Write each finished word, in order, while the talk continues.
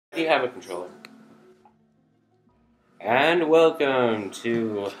Do you have a controller? And welcome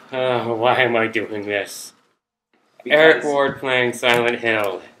to... why am I doing this? Because Erik Ward playing Silent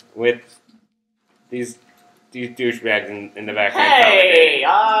Hill with these douchebags in the background. Hey,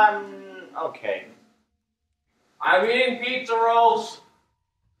 okay. I'm eating pizza rolls.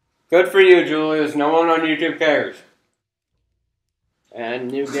 Good for you, Julius. No one on YouTube cares. And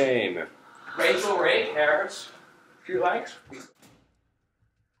new game. Rachel Ray cares. She likes pizza.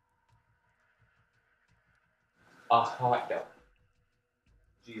 A hot dog.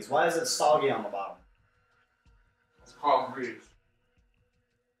 Jeez, why is it soggy on the bottom? It's called grease.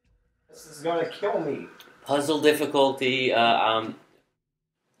 This is gonna kill me. Puzzle difficulty, yeah,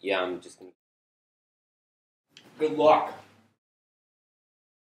 I'm just gonna... Good luck.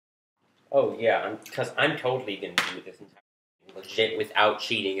 Oh, yeah, because I'm totally gonna do this entire thing legit without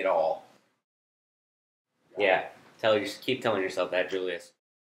cheating at all. Yeah, keep telling yourself that, Julius.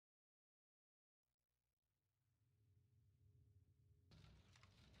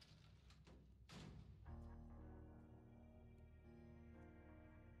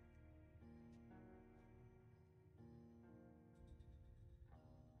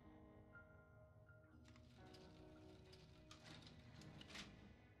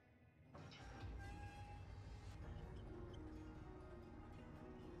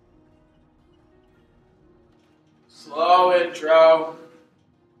 Slow intro.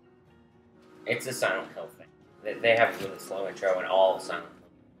 It's a Silent Hill thing. They have a really slow intro in all Silent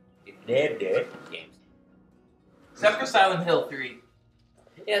Hill games. Except for Silent Hill 3.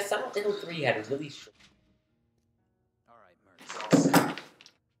 Yeah, Silent Hill 3 had a really short... Alright, Merc.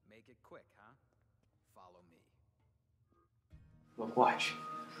 Make it quick, huh? Follow me. Look, watch.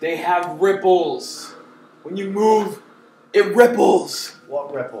 They have ripples. When you move, it ripples.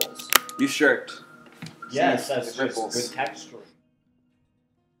 What ripples? You shirt. Yes, See, that's it just ripples. good texture. Come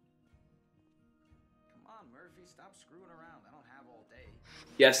on, Murphy, stop screwing around. I don't have all day.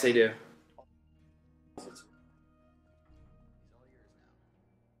 Yes, they do. He's all yours now.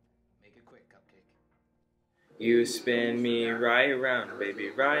 Make it quick, Cupcake. You spin me right around, baby,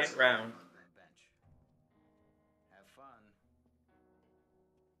 right round. That bench. Have fun.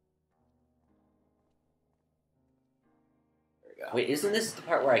 There we go. Wait, isn't this the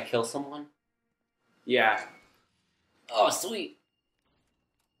part where I kill someone? Yeah. Oh, sweet.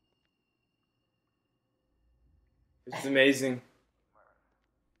 It's amazing.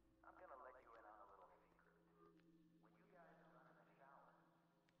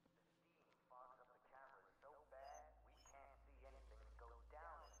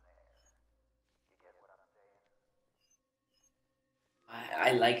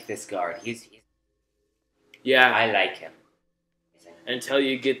 I like this guard. Yeah. I like him. Until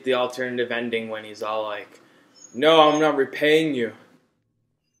you get the alternative ending when he's all like, "No, I'm not repaying you."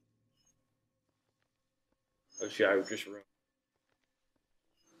 Oh shit, I just ruined.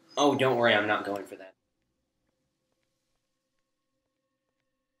 Oh, don't worry, I'm not going for that.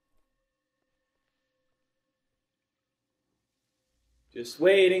 Just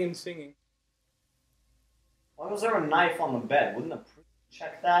waiting and singing. Why was there a knife on the bed? Wouldn't the priest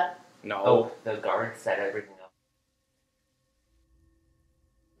check that? No. Oh, the guard set everything up.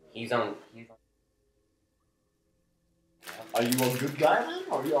 He's on. Are you a good guy then,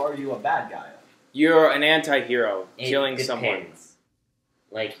 or are you a bad guy? You're an anti-hero, It killing depends. someone.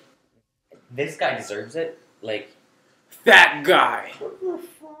 Like, this guy deserves it. Like, Fat guy! What the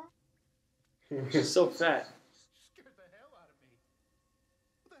fuck? He's so fat. Scared the hell out of me.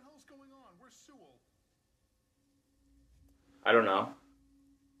 What the hell's going on? Where's Sewell? I don't know.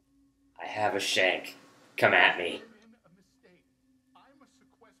 I have a shank. Come at me. I'm in a mistake. I'm a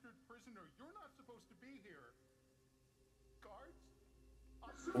sequestered prisoner. You're not supposed to be here. Guards?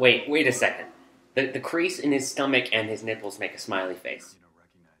 Wait a second. The crease in his stomach and his nipples make a smiley face. You don't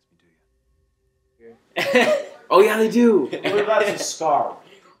recognize me, do you? Oh yeah, they do. What if that's a scar?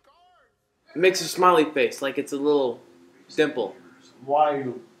 It makes a smiley face, like it's a little dimple. Why are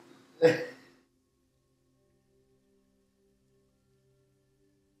you...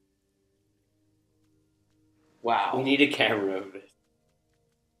 Wow. We need a camera of this.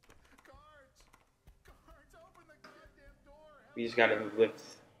 Guards, open the goddamn door. We just gotta lift.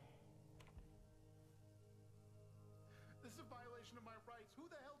 This is a violation of my rights. Who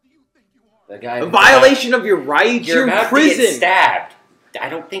the hell do you think you are? The guy. A violation of your rights? You're You're in about to prison! get stabbed. I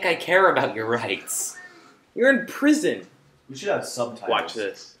don't think I care about your rights. You're in prison! You should have subtitles. Watch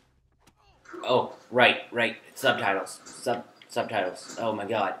this. Oh, right. Subtitles. Subtitles. Oh my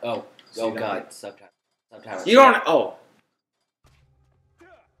god. Oh god. Subtitles. You don't. Oh.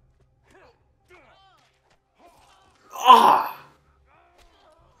 Ah!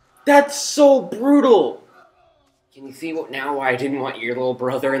 That's so brutal. Can you see now why I didn't want your little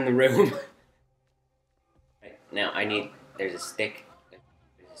brother in the room? Right, now I need. There's a stick.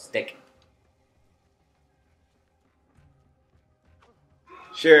 There's a stick.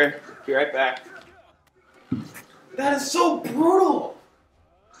 Sure. Be right back. That is so brutal.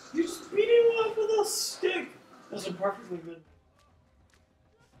 You just beat him up with a stick. That's a perfectly good.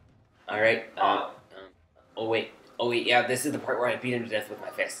 All right. Oh wait. Yeah. This is the part where I beat him to death with my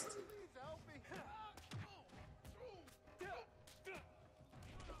fists.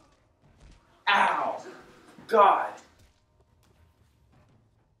 Ow. God.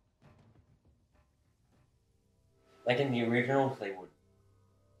 Like in the original, they would.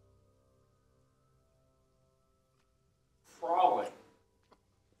 Crawling.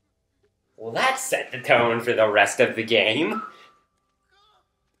 Well, that set the tone for the rest of the game.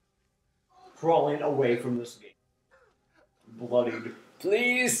 Crawling away from this game. Bloodied.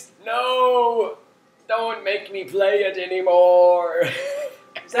 Please, no! Don't make me play it anymore.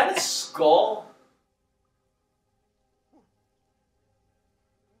 Is that a skull?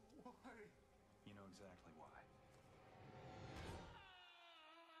 You know exactly why.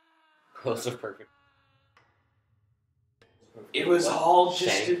 Close of perfect. It was all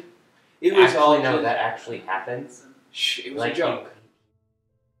just. Shame. It was actually, all. no, just, that actually happens. It was Like a joke.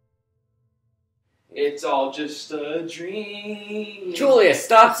 It's all just a dream. Julius,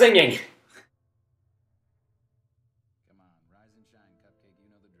 stop singing! Come on, rise and shine, Cupcake, you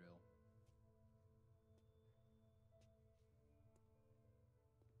know the drill.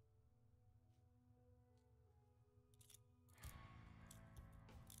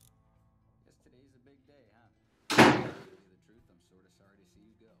 Guess today's a big day, huh? To tell you the truth, I'm sort of sorry to see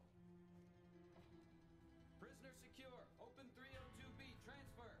you go. Prisoner secure. Open 302B.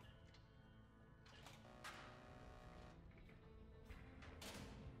 Transfer.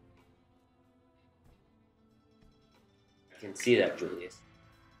 I can see that, Julius.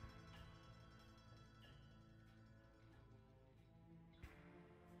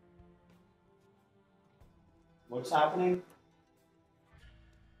 What's happening?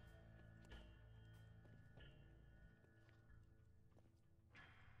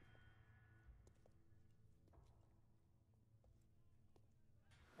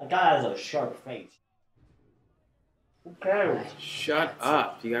 That guy has a sharp face. Who cares? Shut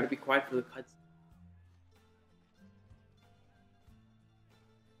up. You gotta be quiet for the cuts.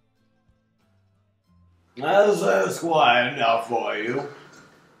 Is this quiet enough for you?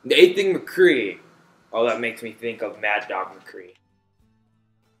 Nathan McCree. Oh, that makes me think of Mad Dog McCree.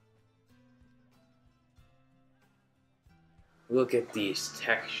 Look at these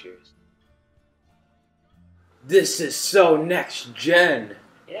textures. This is so next gen.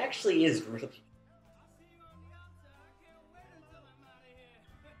 It actually is really.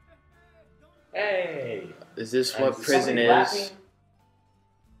 Hey! Is this what Is prison somebody is? laughing?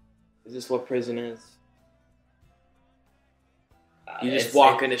 Is this what prison is? You It's- just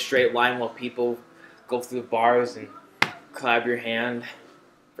walk in a straight line while people go through the bars and clap your hand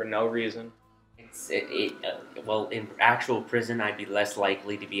for no reason. Well, in actual prison, I'd be less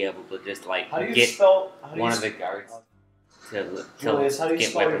likely to be able to just like How do you get spell? How do one you of the guards to Julius, how do you get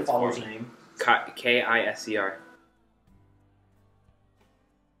spell your weapons for father's me. name? Kiser.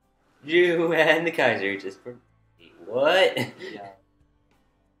 You and the Kaiser just for what? Yeah.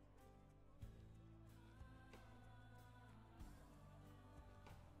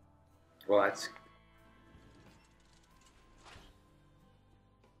 Well, that's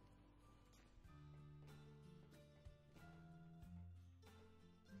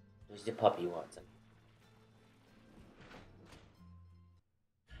There's the puppy wants him.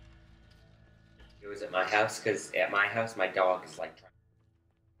 It was at my house because at my house my dog is like trying.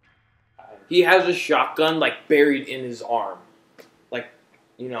 he has a shotgun like buried in his arm, like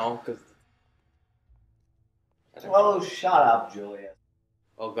because. Oh, shut up, Julius.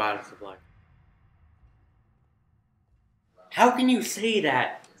 Oh God, it's a black. How can you say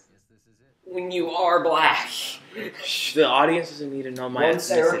that Guess this is it. when you are black? Shh, the audience doesn't need to know my Once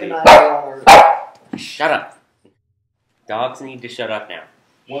Erik and ethnicity. I go on Shut up. Dogs need to shut up now.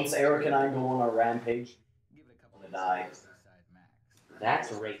 once Erik and I go on our rampage, Give it a couple I'm gonna die. East Side Max. That's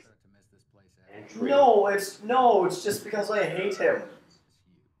Start racist. to miss this place And after. true. it's just because I hate him.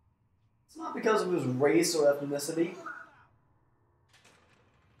 It's not because of his race or ethnicity.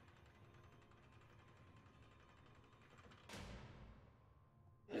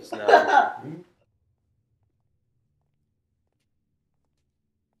 It's not.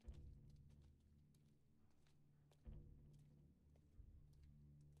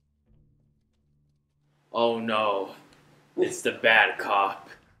 Oh no, it's the bad cop.